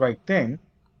doing the right thing,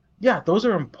 yeah, those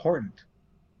are important.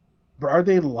 But are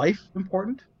they life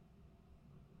important?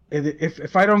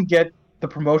 If I don't get the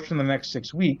promotion in the next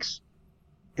 6 weeks,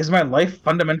 is my life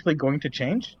fundamentally going to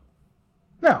change?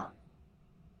 No,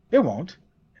 it won't.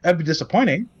 That'd be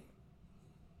disappointing.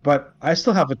 But I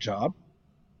still have a job.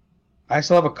 I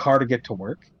still have a car to get to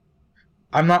work.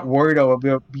 I'm not worried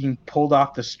about being pulled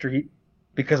off the street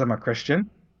because I'm a Christian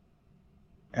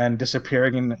and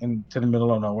disappearing into the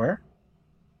middle of nowhere.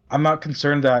 I'm not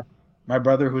concerned that my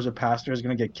brother, who's a pastor, is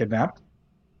going to get kidnapped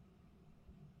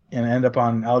and end up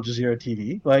on Al Jazeera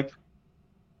TV. Like,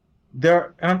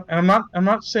 I'm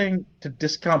not saying to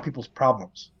discount people's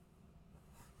problems,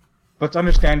 but it's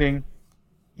understanding,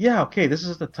 yeah, okay, this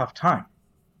is a tough time,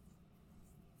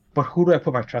 but who do I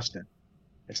put my trust in?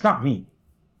 It's not me.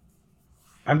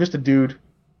 I'm just a dude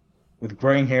with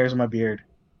graying hairs in my beard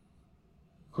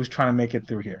who's trying to make it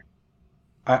through here.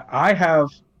 I have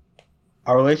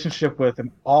a relationship with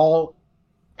an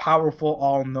all-powerful,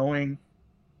 all-knowing,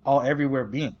 all-everywhere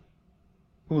being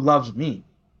who loves me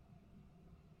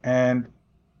and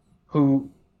who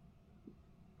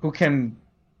can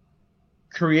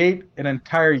create an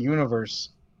entire universe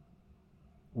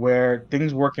where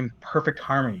things work in perfect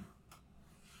harmony.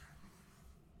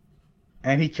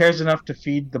 And he cares enough to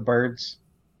feed the birds.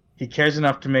 He cares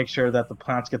enough to make sure that the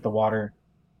plants get the water.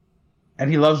 And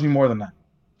he loves me more than that.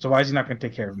 So why is he not going to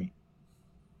take care of me?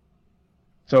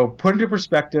 So put into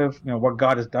perspective, what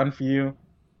God has done for you.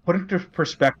 Put into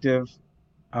perspective,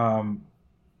 I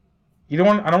don't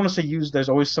want to say there's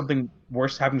always something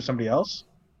worse happening to somebody else,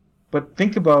 but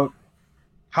think about,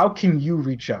 how can you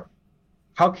reach out?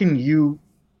 How can you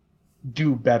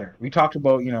do better? We talked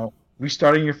about,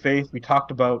 restarting your faith. We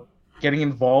talked about getting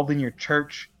involved in your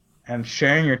church and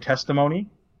sharing your testimony.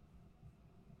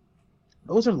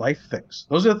 Those are life things.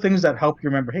 Those are the things that help you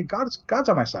remember, hey, God's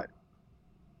on my side.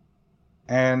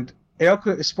 And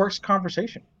it sparks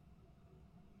conversation.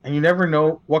 And you never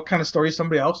know what kind of story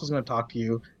somebody else is going to talk to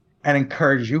you and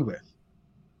encourage you with.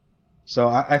 So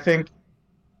I think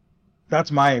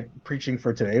that's my preaching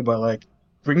for today. But, like,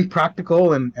 being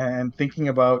practical and thinking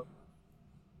about,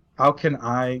 how can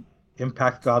I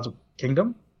impact God's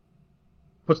kingdom,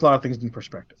 puts a lot of things in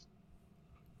perspective.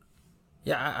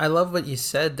 Yeah, I love what you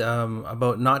said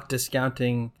about not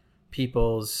discounting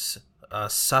people's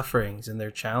sufferings and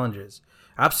their challenges.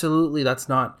 Absolutely, that's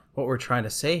not what we're trying to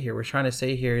say here. We're trying to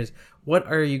say here is, what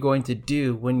are you going to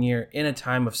do when you're in a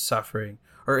time of suffering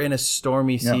or in a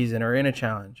stormy season or in a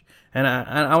challenge? And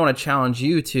I want to challenge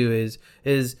you to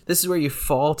is this is where you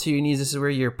fall to your knees. This is where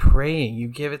you're praying. You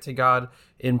give it to God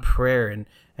in prayer.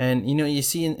 And you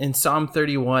see in Psalm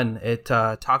 31, it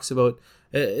talks about,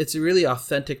 it's a really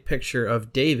authentic picture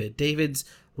of David. David's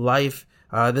life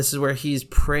This is where he's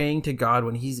praying to God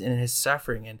when he's in his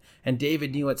suffering, and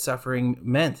David knew what suffering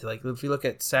meant. Like if you look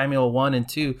at Samuel 1 and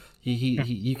 2,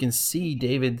 you can see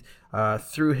David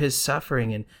through his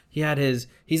suffering, and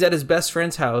he's at his best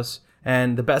friend's house,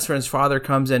 and the best friend's father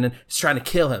comes in and is trying to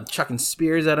kill him, chucking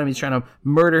spears at him. He's trying to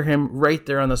murder him right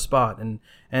there on the spot. And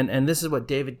this is what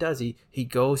David does. He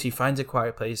goes, he finds a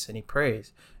quiet place, and he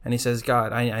prays. And he says,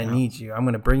 God, I need you. I'm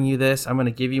going to bring you this. I'm going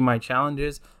to give you my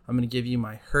challenges. I'm going to give you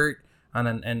my hurt,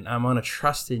 and I'm going to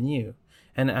trust in you.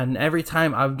 And every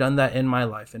time I've done that in my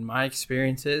life, in my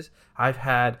experiences, I've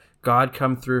had God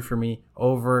come through for me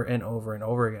over and over and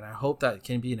over again. I hope that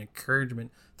can be an encouragement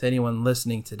to anyone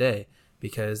listening today,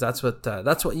 because that's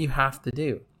what you have to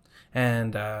do.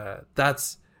 And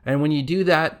and when you do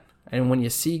that, and when you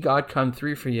see God come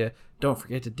through for you, don't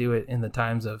forget to do it in the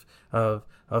times of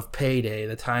payday,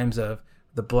 the times of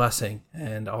the blessing,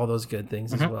 and all those good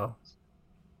things as well.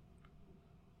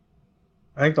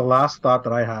 I think the last thought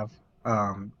that I have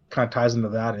kind of ties into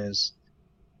that is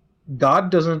God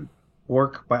doesn't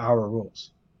work by our rules.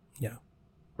 Yeah.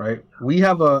 Right? We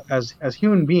have as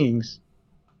human beings,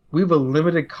 we have a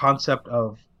limited concept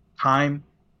of time,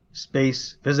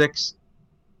 space, physics,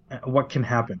 and what can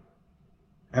happen.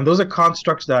 And those are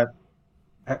constructs that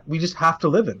we just have to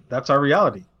live in. That's our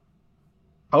reality.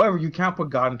 However, you can't put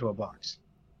God into a box.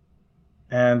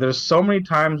 And there's so many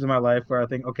times in my life where I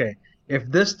think, okay, if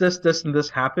this, and this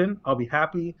happen, I'll be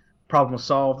happy, problem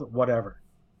solved, whatever.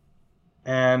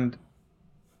 And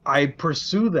I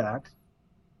pursue that,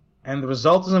 and the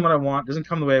result isn't what I want, doesn't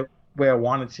come the way I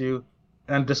want it to,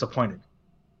 and I'm disappointed.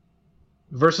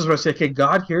 Versus where I say, okay,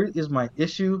 God, here is my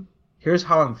issue, here's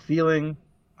how I'm feeling,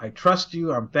 I trust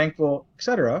you, I'm thankful,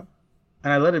 etc.,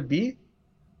 and I let it be,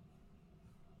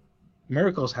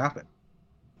 miracles happen.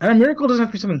 And a miracle doesn't have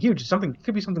to be something huge. It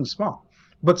could be something small.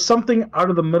 But something out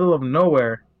of the middle of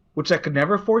nowhere, which I could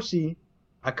never foresee,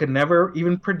 I could never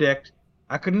even predict,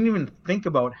 I couldn't even think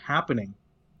about happening,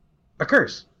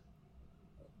 occurs.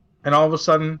 And all of a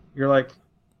sudden, you're like,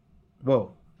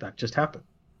 whoa, that just happened.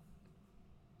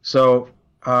 So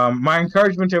my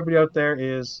encouragement to everybody out there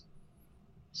is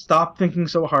stop thinking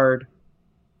so hard.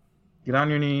 Get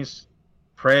on your knees.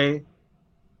 Pray.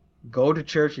 Go to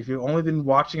church. If you've only been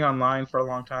watching online for a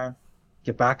long time,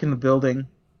 get back in the building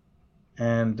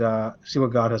and see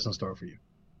what God has in store for you.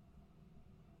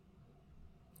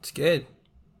 It's good.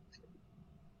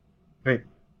 Great.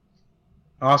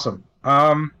 Awesome.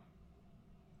 I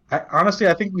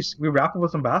think we wrap up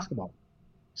with some basketball.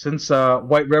 Since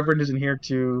White Reverend isn't here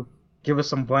to give us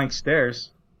some blank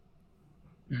stares,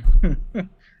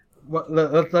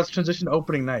 let's transition to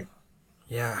opening night.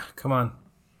 Yeah, come on.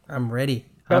 I'm ready.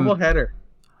 Doubleheader.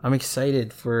 I'm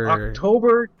excited for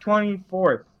October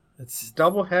 24th. It's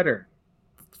doubleheader.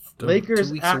 Lakers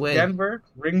 2 weeks at away. Denver,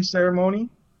 ring ceremony.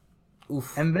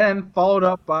 Oof. And then followed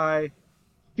up by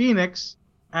Phoenix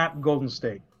at Golden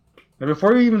State. Now,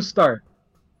 before you even start,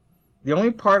 the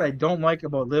only part I don't like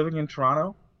about living in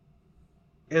Toronto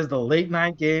is the late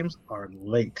night games are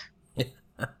late.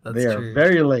 They are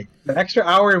very late. The extra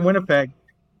hour in Winnipeg,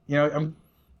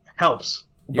 helps.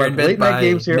 You're in bed late by night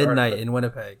games here midnight in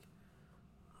Winnipeg.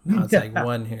 No, it's like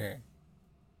 1 here.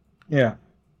 Yeah.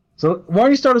 So why don't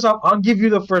you start us off? I'll give you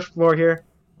the first floor here.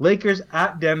 Lakers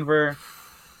at Denver.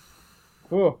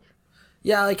 Cool.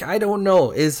 Yeah, I don't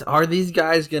know. Are these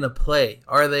guys going to play?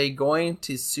 Are they going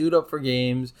to suit up for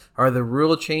games? Are the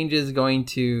rule changes going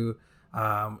to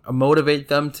motivate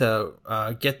them to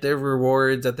get their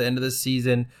rewards at the end of the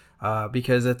season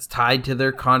because it's tied to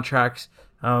their contracts?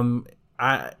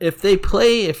 If they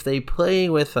play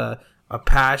with a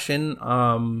passion,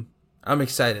 I'm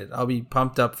excited. I'll be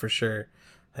pumped up for sure.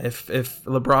 If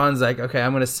LeBron's like, okay,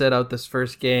 I'm going to sit out this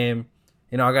first game,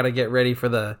 I got to get ready for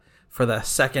the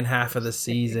second half of the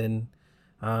season.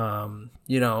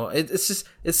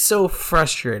 It's so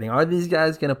frustrating. Are these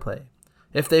guys going to play?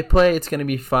 If they play, it's going to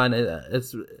be fun.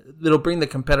 It'll bring the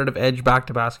competitive edge back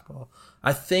to basketball.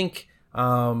 I think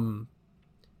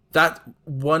that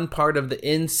one part of the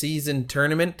in-season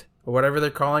tournament, or whatever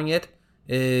they're calling it,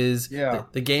 is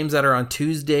the games that are on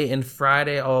Tuesday and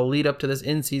Friday all lead up to this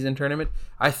in-season tournament.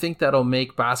 I think that'll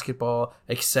make basketball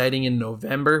exciting in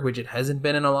November, which it hasn't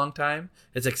been in a long time.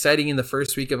 It's exciting in the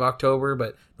first week of October,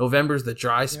 but November's the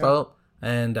dry spell.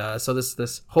 And so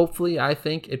this hopefully, I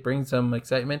think it brings some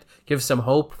excitement, gives some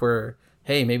hope for,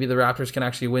 hey, maybe the Raptors can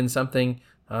actually win something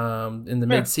in the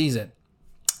mid-season.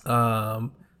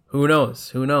 Who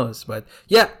knows? But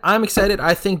yeah, I'm excited.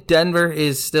 I think Denver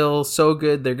is still so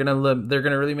good. They're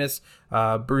gonna really miss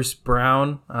Bruce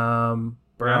Brown.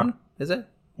 Is it?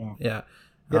 Yeah.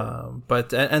 But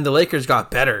the Lakers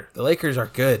got better. The Lakers are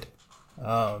good.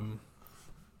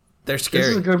 They're This is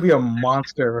scary. going to be a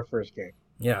monster of a first game.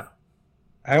 Yeah.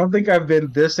 I don't think I've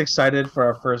been this excited for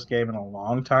our first game in a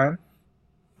long time.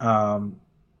 Um,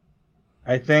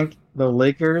 I think the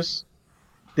Lakers,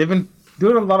 they've been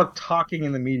doing a lot of talking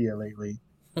in the media lately.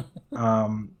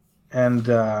 Um, and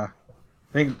I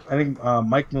think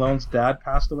Mike Malone's dad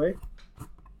passed away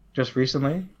just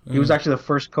recently. He was Mm. actually the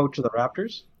first coach of the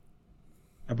Raptors.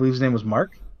 I believe his name was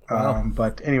Mark. Wow.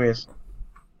 But anyways,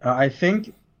 I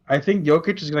think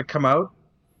Jokic is going to come out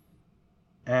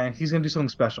and he's going to do something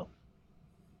special.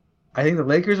 I think the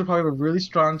Lakers will probably have a really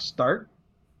strong start.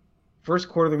 First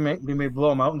quarter, they may blow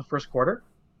them out in the first quarter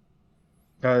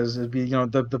because it'd be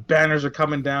the banners are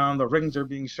coming down, the rings are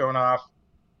being shown off,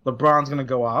 LeBron's going to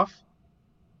go off.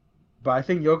 But I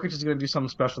think Jokic is going to do something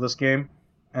special this game,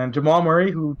 and Jamal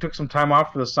Murray, who took some time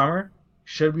off for the summer,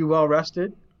 should be well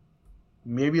rested.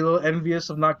 Maybe a little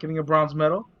envious of not getting a bronze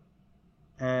medal,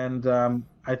 and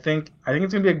I think it's going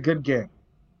to be a good game.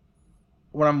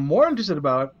 What I'm more interested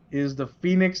about is the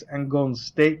Phoenix and Golden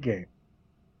State game.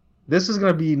 This is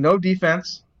going to be no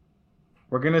defense.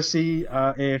 We're going to see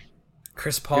if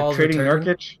Chris they're Paul's trading return.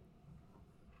 Nurkic.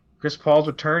 Chris Paul's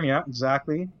return, yeah,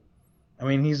 exactly. I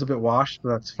mean, he's a bit washed, but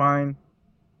that's fine.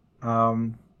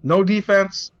 No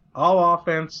defense, all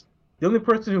offense. The only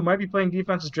person who might be playing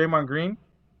defense is Draymond Green,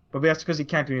 but that's because he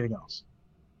can't do anything else.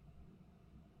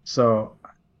 So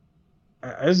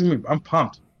I'm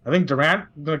pumped. I think Durant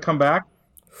is going to come back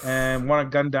and want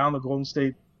to gun down the Golden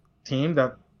State team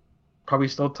that probably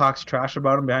still talks trash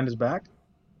about him behind his back.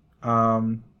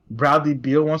 Bradley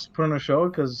Beal wants to put on a show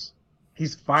because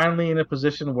he's finally in a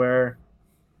position where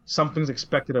something's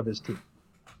expected of his team.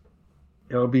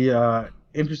 It'll be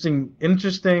interesting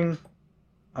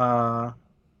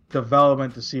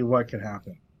development to see what can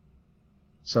happen.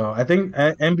 So I think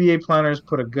NBA planners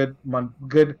put a good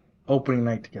opening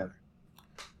night together.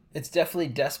 It's definitely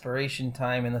desperation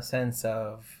time in the sense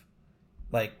of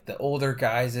like the older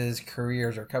guys'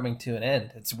 careers are coming to an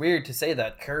end. It's weird to say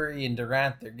that Curry and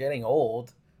Durant, they're getting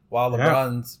old while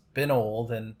LeBron's been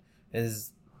old and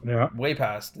is way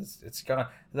past. It's gone.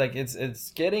 Like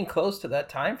it's getting close to that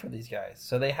time for these guys.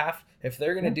 So they have, if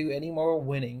they're going to do any more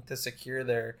winning to secure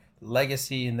their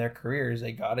legacy in their careers,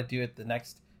 they got to do it the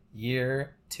next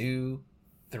year, 2,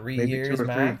 3 Maybe years 2 or 3.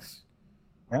 max.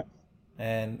 Yeah.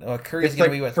 And Curry's going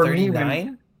to be what,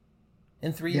 39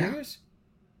 in 3 years?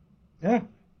 Yeah.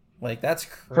 Like that's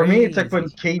crazy. For me, it's like when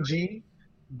KG,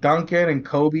 Duncan, and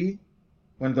Kobe,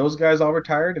 when those guys all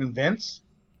retired, and Vince,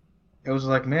 it was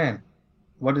like, man,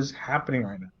 what is happening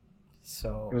right now?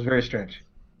 So it was very strange.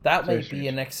 That might be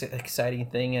an exciting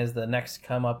thing as the next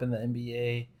come up in the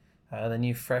NBA. The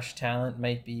new fresh talent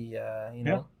might be,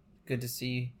 good to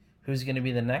see who's going to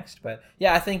be the next. But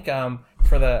yeah, I think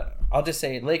I'll just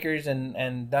say Lakers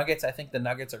and Nuggets. I think the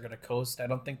Nuggets are going to coast. I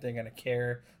don't think they're going to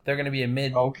care. They're going to be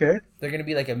Okay. They're going to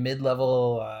be like a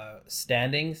mid-level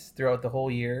standings throughout the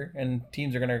whole year, and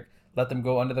teams are going to let them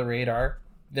go under the radar.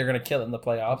 They're going to kill it in the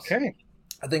playoffs. Okay.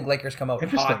 I think Lakers come out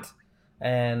hot,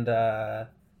 and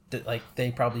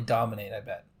they probably dominate. I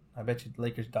bet you the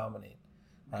Lakers dominate.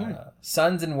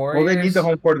 Suns and Warriors. Well, they need the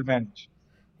home court advantage.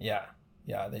 Yeah,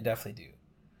 they definitely do.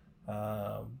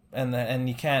 And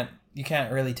you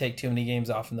can't really take too many games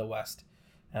off in the West.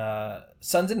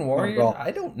 Suns and Warriors.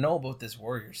 I don't know about this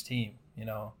Warriors team.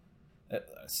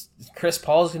 Chris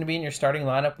Paul is going to be in your starting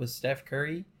lineup with Steph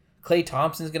Curry. Klay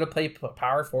Thompson is going to play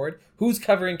power forward. Who's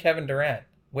covering Kevin Durant?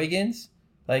 Wiggins?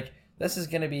 Like this is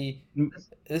going to be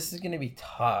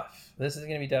tough.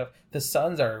 The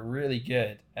Suns are really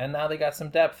good, and now they got some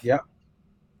depth. Yeah.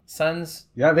 Suns.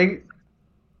 Yeah,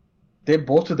 they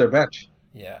bolstered their bench.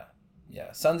 Yeah.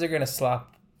 Suns are going to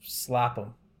slap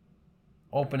them.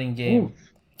 Opening game. Ooh.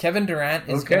 Kevin Durant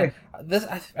is going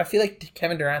to... I feel like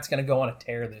Kevin Durant's going to go on a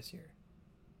tear this year.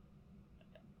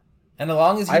 And as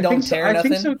long as he don't tear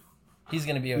nothing, he's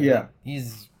going to be okay. Yeah.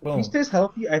 He's boom. He stays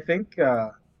healthy. I think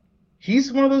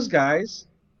he's one of those guys,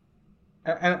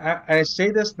 and I say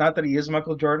this not that he is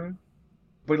Michael Jordan,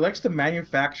 but he likes to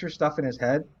manufacture stuff in his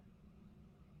head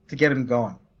to get him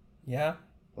going. Yeah.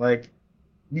 Like,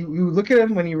 you look at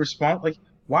him when he responds, like,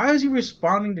 why is he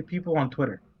responding to people on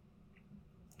Twitter?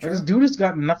 Like, this dude has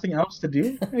got nothing else to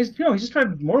do. He's just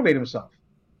trying to motivate himself.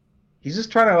 He's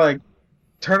just trying to, like,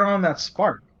 turn on that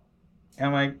spark.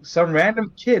 And, like, some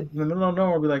random kid in the middle of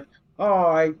nowhere will be like, oh,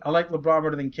 I like LeBron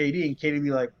better than KD. And KD will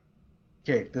be like,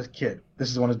 okay, this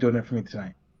is the one who's doing it for me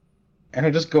tonight. And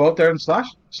he'll just go out there and slash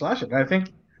it. And I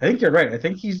think you're right. I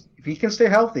think if he can stay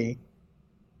healthy,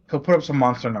 he'll put up some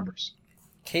monster numbers.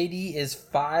 KD is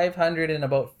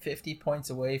 550 points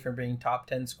away from being top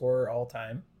 10 scorer all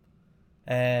time.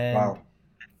 And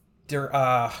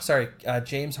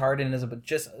James Harden is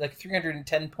just like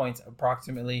 310 points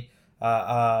approximately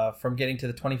from getting to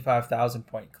the 25,000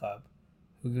 point club.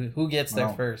 Who gets there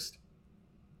first?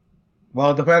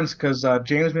 Well, it depends because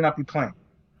James may not be playing.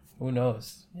 Who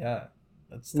knows? Yeah,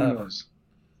 that's Who tough. knows?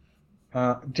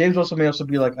 James may also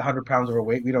be like 100 pounds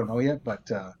overweight. We don't know yet,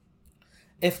 but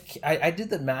if I did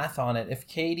the math on it, if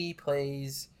KD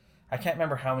plays, I can't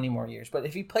remember how many more years, but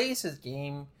if he plays his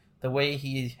game the way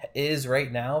he is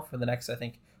right now for the next, I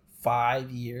think,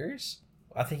 5 years,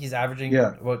 I think he's averaging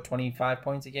about 25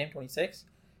 points a game, 26.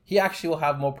 He actually will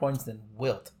have more points than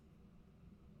Wilt.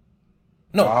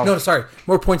 No, sorry,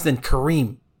 more points than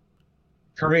Kareem.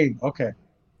 Okay.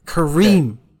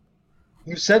 Kareem. Okay.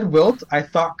 You said Wilt, I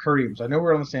thought Kareem, so I know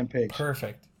we're on the same page.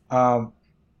 Perfect.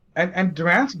 And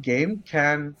Durant's game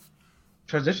can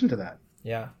transition to that.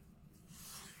 Yeah.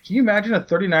 Can you imagine a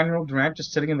 39-year-old Durant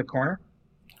just sitting in the corner?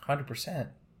 100%.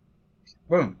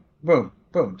 Boom, boom,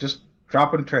 boom. Just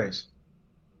dropping trays.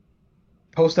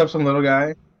 Post up some little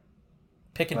guy.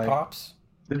 Picking pops.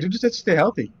 The dude just has to stay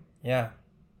healthy. Yeah.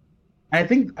 I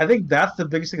think that's the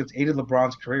biggest thing that's aided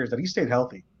LeBron's career is that he stayed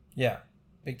healthy. Yeah,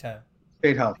 big time.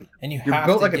 Stayed healthy. And you're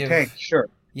built like a tank, sure.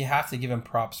 You have to give him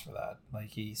props for that. Like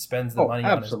he spends the money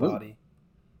on his body.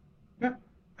 Yeah,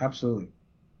 absolutely.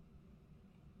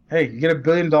 Hey, you get $1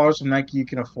 billion from Nike, you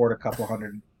can afford a couple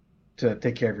hundred to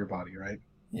take care of your body, right?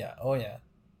 Yeah. Oh yeah.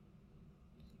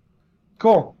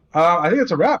 Cool. I think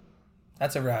that's a wrap.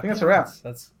 That's a wrap. I think that's a wrap.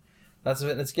 That's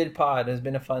it. That's good pod. It's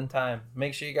been a fun time.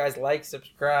 Make sure you guys like,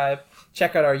 subscribe,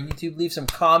 check out our YouTube, leave some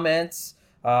comments,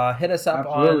 hit us up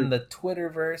on the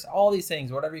Twitterverse, all these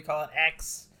things, whatever you call it,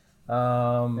 X.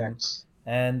 X.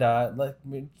 And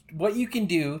what you can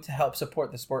do to help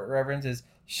support the Sport Reverends is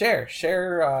share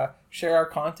our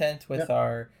content with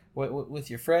with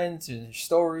your friends and your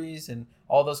stories and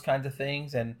all those kinds of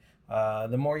things. And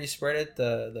the more you spread it,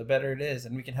 the better it is,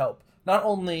 and we can help not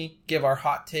only give our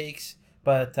hot takes,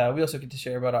 but we also get to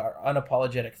share about our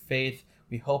unapologetic faith.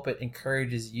 We hope it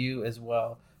encourages you as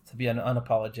well to be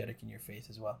unapologetic in your faith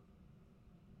as well.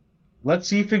 Let's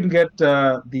see if we can get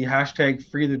the hashtag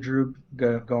Free the Drew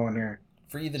going here.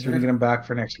 Free the Drew. So we can get him back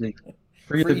for next week.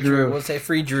 Free the Drew. We'll say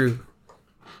Free Drew.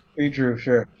 Free Drew,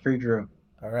 sure. Free Drew.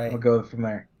 All right. We'll go from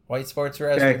there. White Sports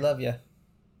Res, we love you.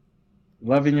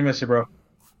 Love you and you miss you, bro.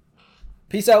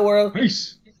 Peace out, world.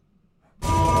 Peace.